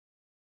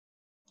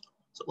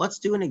So let's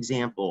do an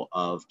example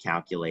of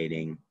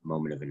calculating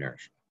moment of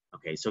inertia.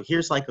 Okay, so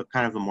here's like a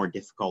kind of a more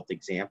difficult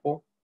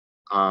example.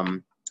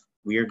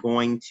 We are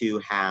going to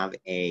have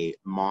a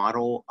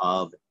model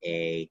of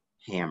a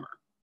hammer,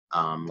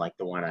 like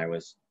the one I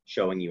was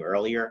showing you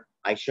earlier.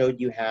 I showed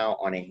you how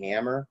on a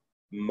hammer,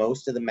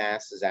 most of the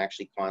mass is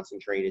actually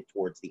concentrated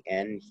towards the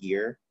end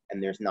here,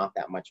 and there's not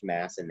that much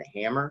mass in the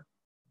hammer.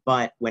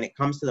 But when it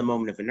comes to the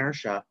moment of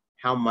inertia,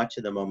 how much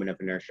of the moment of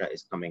inertia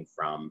is coming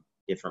from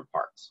different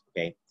parts,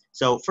 okay?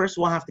 So first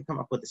we'll have to come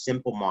up with a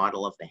simple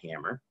model of the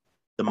hammer.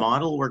 The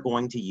model we're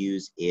going to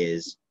use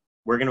is,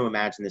 we're going to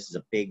imagine this is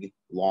a big,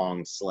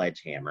 long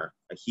sledgehammer,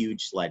 a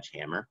huge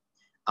sledgehammer.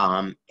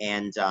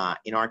 In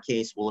our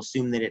case, we'll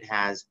assume that it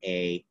has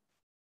a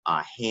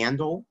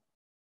handle,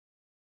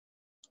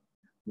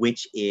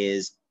 which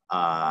is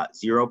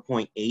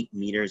 0.8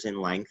 meters in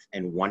length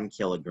and 1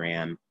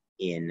 kilogram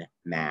in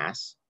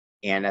mass.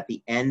 And at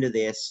the end of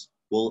this,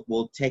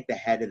 we'll take the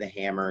head of the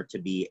hammer to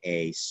be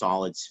a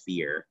solid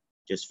sphere,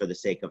 just for the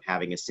sake of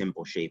having a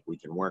simple shape we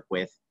can work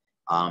with.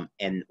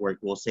 And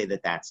we'll say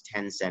that that's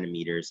 10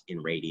 centimeters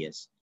in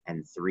radius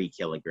and 3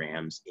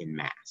 kilograms in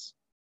mass.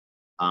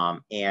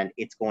 And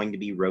it's going to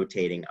be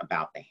rotating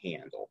about the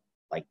handle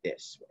like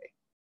this way.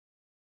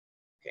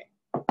 Okay.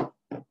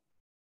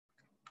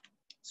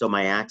 So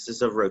my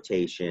axis of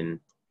rotation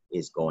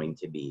is going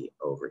to be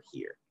over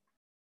here.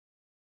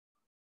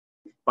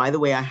 By the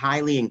way, I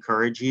highly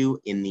encourage you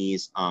in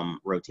these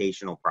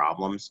rotational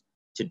problems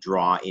to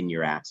draw in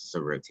your axis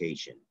of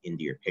rotation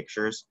into your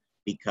pictures,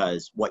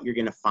 because what you're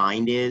going to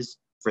find is,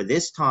 for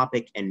this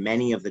topic and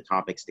many of the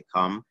topics to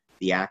come,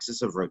 the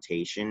axis of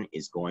rotation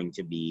is going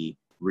to be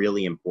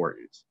really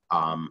important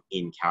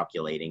in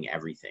calculating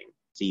everything.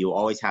 So you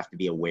always have to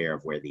be aware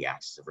of where the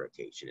axis of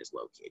rotation is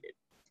located.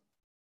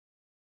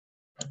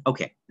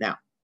 Okay, now,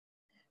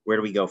 where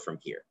do we go from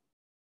here?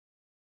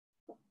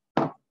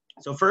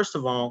 So first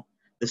of all,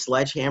 the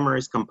sledgehammer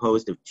is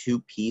composed of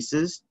two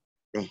pieces,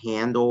 the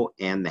handle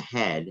and the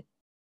head.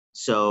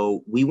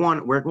 So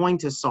we're going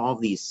to solve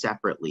these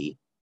separately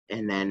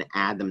and then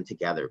add them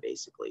together,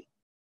 basically.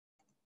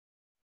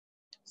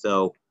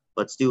 So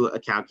let's do a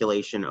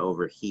calculation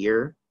over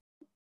here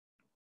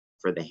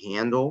for the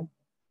handle,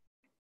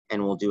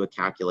 and we'll do a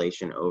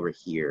calculation over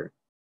here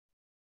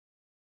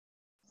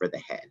for the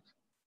head.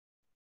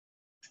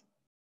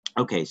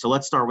 Okay, so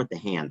let's start with the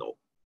handle.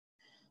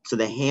 So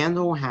the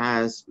handle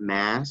has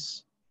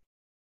mass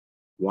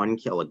 1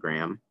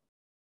 kilogram.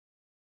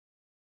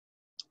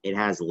 It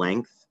has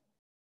length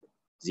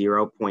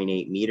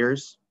 0.8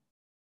 meters.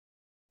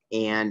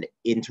 And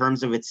in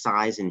terms of its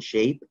size and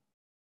shape,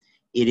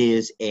 it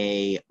is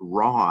a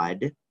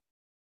rod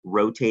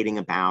rotating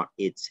about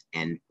its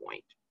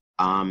endpoint.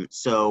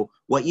 So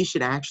what you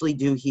should actually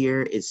do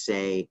here is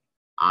say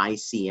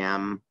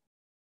ICM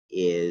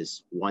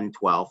is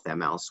 1/12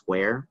 ml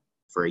square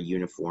for a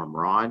uniform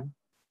rod.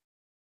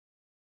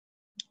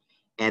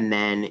 And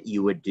then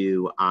you would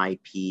do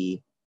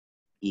IP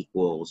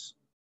equals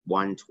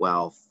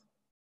 1/12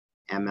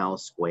 ml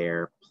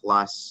square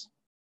plus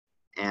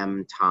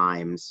m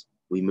times,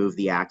 we move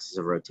the axis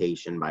of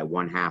rotation by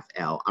 1/2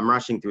 L. I'm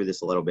rushing through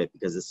this a little bit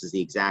because this is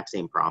the exact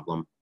same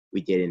problem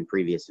we did in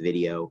previous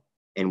video,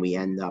 and we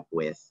end up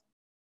with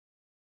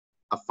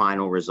a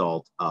final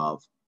result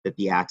of that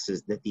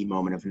the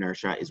moment of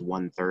inertia is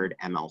 1/3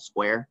 ml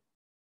square.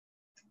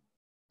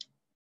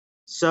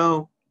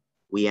 So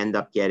we end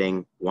up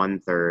getting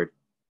 1/3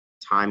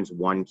 times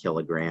 1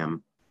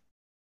 kilogram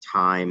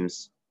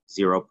times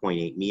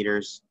 0.8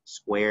 meters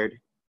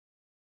squared,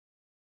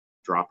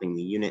 dropping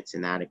the units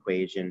in that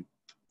equation.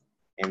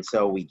 And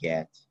so we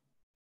get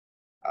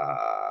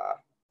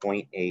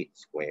 0.8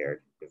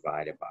 squared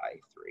divided by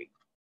 3.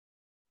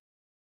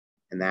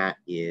 And that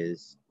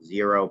is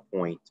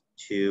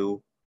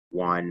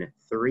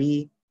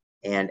 0.213.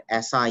 And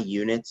SI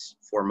units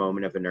for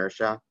moment of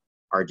inertia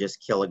are just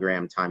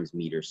kilogram times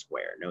meter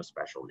square, no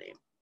special name.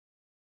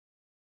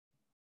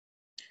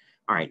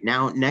 All right,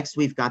 now next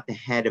we've got the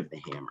head of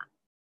the hammer.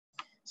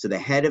 So the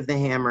head of the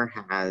hammer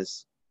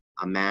has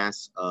a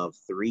mass of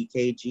 3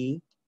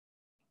 kg,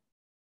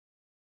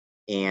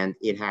 and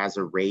it has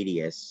a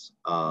radius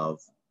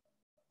of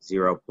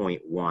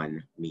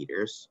 0.1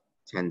 meters,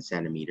 10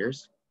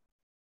 centimeters.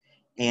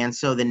 And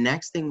so the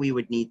next thing we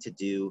would need to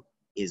do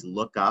is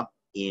look up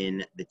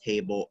in the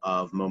table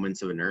of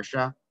moments of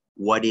inertia,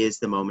 what is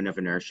the moment of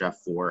inertia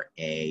for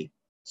a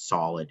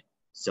solid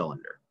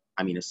cylinder?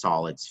 I mean, a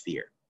solid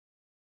sphere.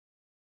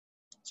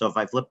 So if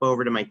I flip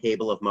over to my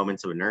table of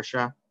moments of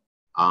inertia,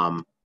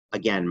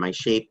 again, my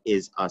shape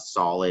is a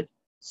solid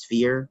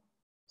sphere.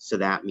 So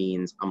that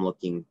means I'm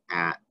looking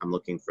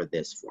for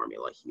this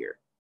formula here.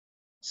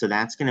 So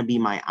that's going to be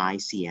my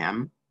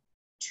ICM,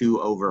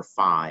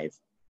 2/5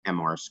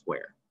 mr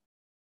squared.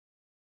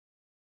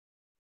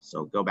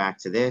 So go back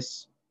to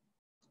this.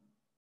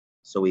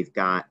 So we've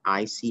got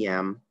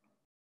ICM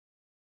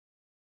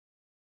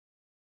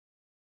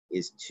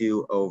is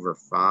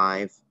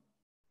 2/5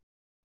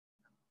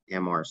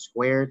 mr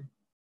squared.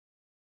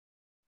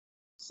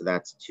 So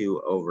that's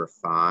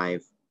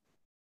 2/5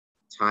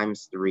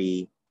 times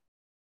 3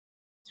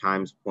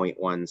 times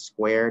 0.1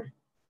 squared.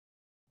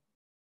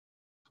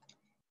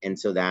 And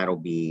so that'll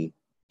be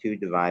 2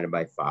 divided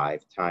by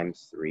 5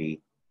 times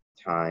 3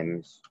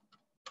 times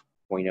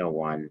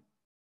 0.01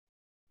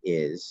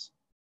 is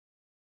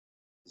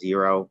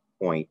 0.012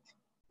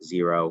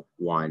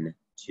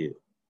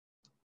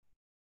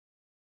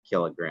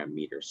 kilogram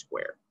meter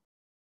square.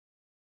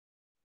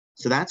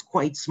 So that's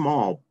quite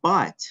small,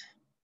 but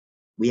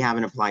we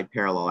haven't applied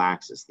parallel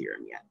axis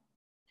theorem yet.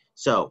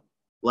 So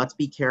let's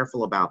be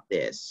careful about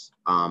this.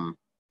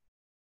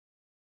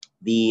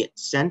 The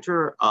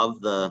center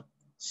of the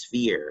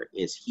sphere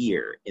is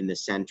here in the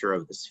center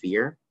of the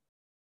sphere.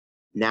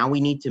 Now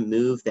we need to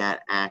move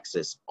that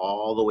axis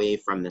all the way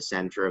from the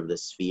center of the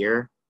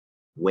sphere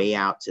way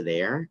out to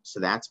there. So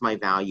that's my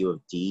value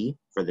of D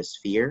for the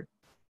sphere.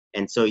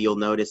 And so you'll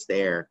notice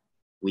there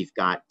we've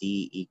got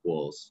D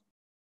equals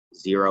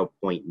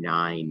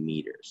 0.9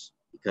 meters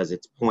because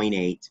it's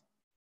 0.8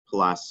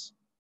 plus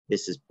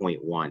this is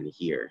 0.1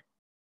 here.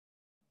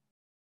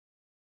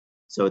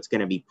 So it's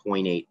going to be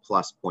 0.8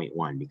 plus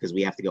 0.1 because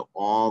we have to go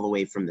all the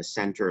way from the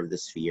center of the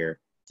sphere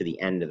to the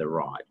end of the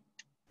rod.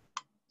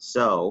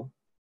 So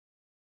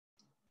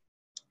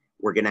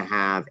we're going to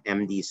have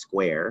MD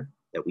square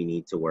that we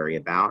need to worry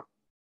about.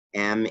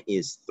 M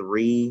is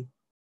 3,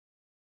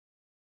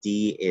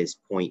 D is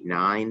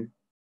 0.9.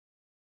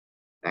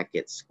 That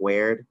gets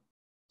squared.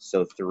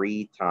 So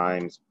 3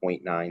 times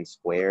 0.9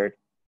 squared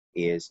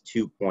is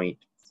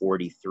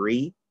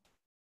 2.43.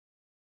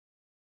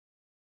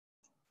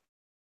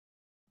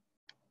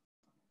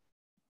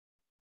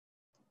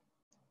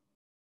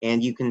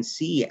 And you can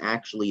see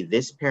actually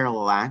this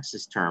parallel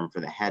axis term for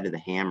the head of the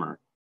hammer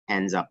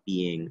ends up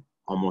being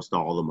almost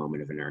all the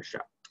moment of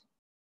inertia.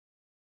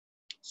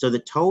 So the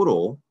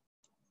total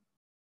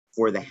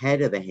for the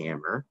head of the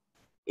hammer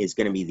is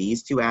going to be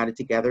these two added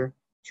together,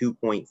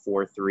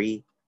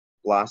 2.43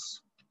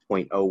 plus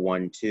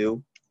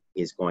 0.012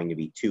 is going to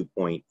be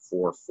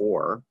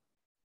 2.44.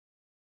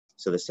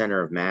 So the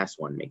center of mass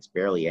one makes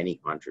barely any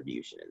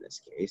contribution in this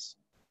case.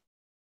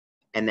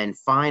 And then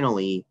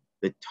finally,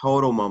 the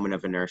total moment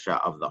of inertia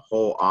of the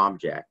whole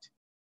object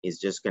is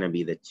just going to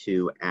be the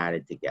two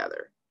added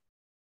together.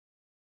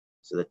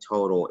 So the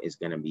total is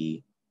going to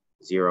be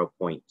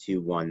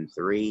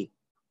 0.213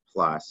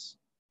 plus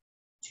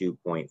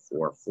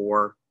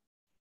 2.44,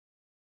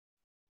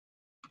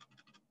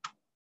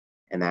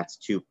 and that's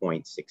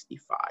 2.65.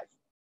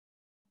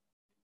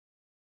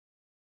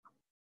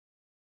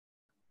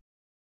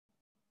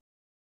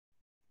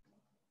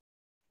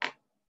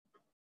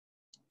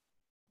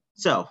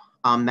 So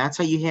that's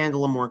how you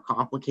handle a more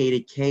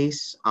complicated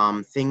case.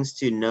 Things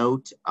to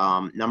note,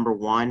 number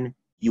one,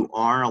 you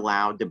are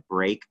allowed to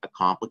break a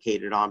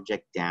complicated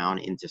object down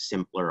into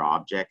simpler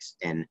objects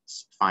and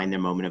find their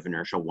moment of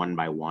inertia one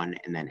by one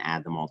and then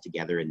add them all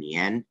together in the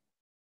end.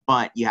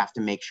 But you have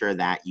to make sure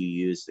that you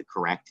use the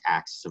correct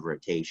axis of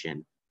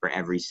rotation for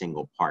every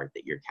single part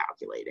that you're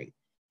calculating.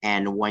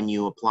 And when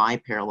you apply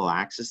parallel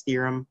axis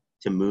theorem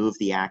to move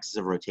the axis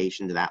of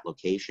rotation to that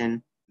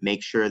location,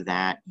 make sure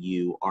that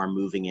you are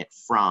moving it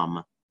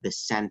from the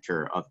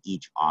center of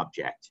each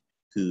object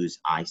whose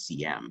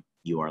ICM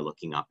you are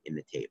looking up in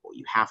the table.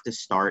 You have to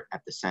start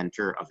at the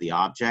center of the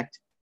object,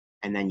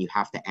 and then you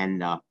have to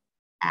end up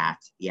at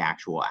the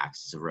actual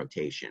axis of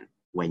rotation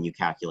when you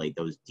calculate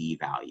those D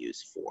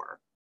values for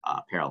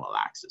parallel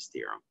axis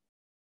theorem.